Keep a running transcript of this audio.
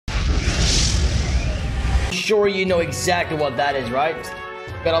sure you know exactly what that is, right?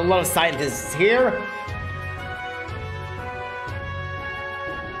 Got a lot of scientists here.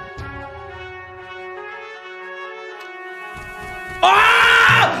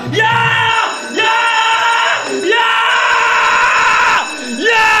 Ah! Yeah! Yeah! Yeah!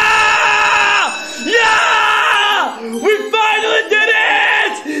 Yeah! Yeah! We finally did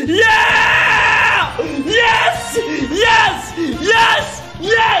it! Yeah! Yes! Yes! Yes!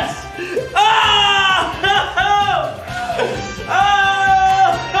 Yes! Ah!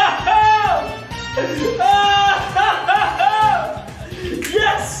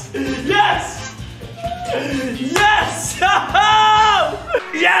 Yes! Yes! Yes!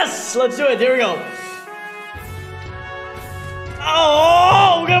 Yes! Let's do it. Here we go.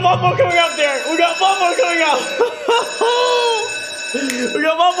 Oh, we got one more coming up there. We got one more coming up. We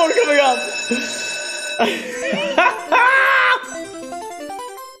got one more coming up.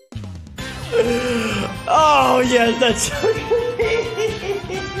 Oh, yes, that's so good.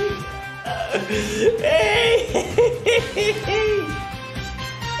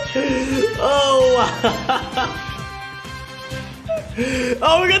 Oh,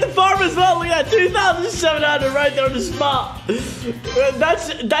 oh, we got the farm as well. Look at that, 2,700 right there on the spot. That's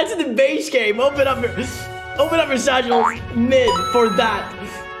in the base game. Open up your satchel mid for that.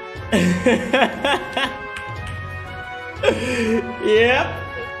 Yep.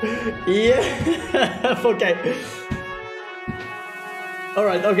 Yeah. Okay. All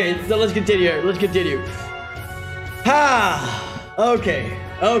right. Okay. So let's continue. Let's continue. Ah. Okay.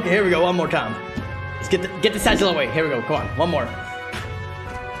 Okay. Here we go. One more time. Let's get the satchel away. Here we go. Come on. One more.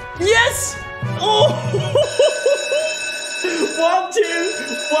 Yes. Oh. 1, 2.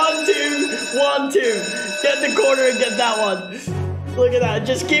 1, 2. 1, 2. Get the corner and get that one. Look at that.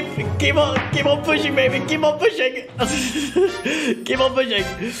 Just keep on pushing, baby. Keep on pushing. Keep on pushing.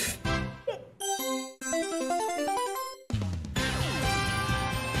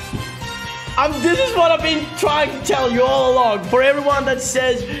 This is what I've been trying to tell you all along. For everyone that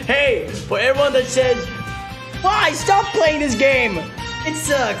says, hey, for everyone that says, why stop playing this game? It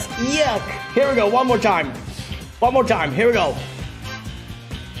sucks. Yuck. Here we go. One more time. One more time. Here we go.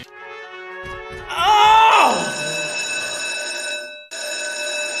 Oh!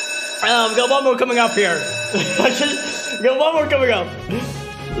 We got one more coming up here. We got one more coming up.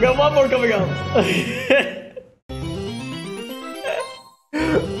 We got one more coming up.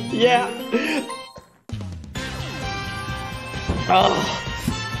 Yeah. Oh.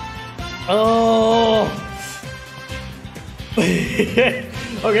 Oh. Okay,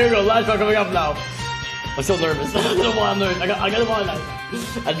 here we go. Last one coming up now. I'm so nervous. I don't know why I'm nervous. I got the one.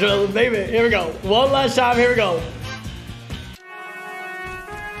 Adrenaline, baby. Here we go. One last time. Here we go.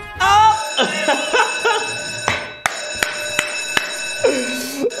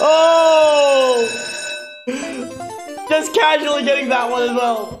 Oh! Just casually getting that one as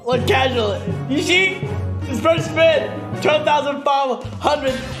well. Like casually. You see? His first spin.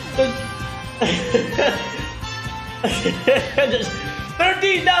 12,500. Just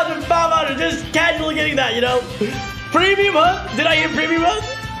 13,500. Just casually getting that, you know? Premium, huh? Did I hear premium, huh?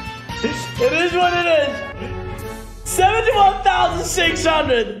 It is what it is.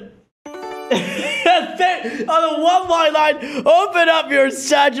 71,600. On the 1 line, open up your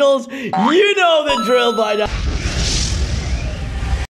satchels. You know the drill by now.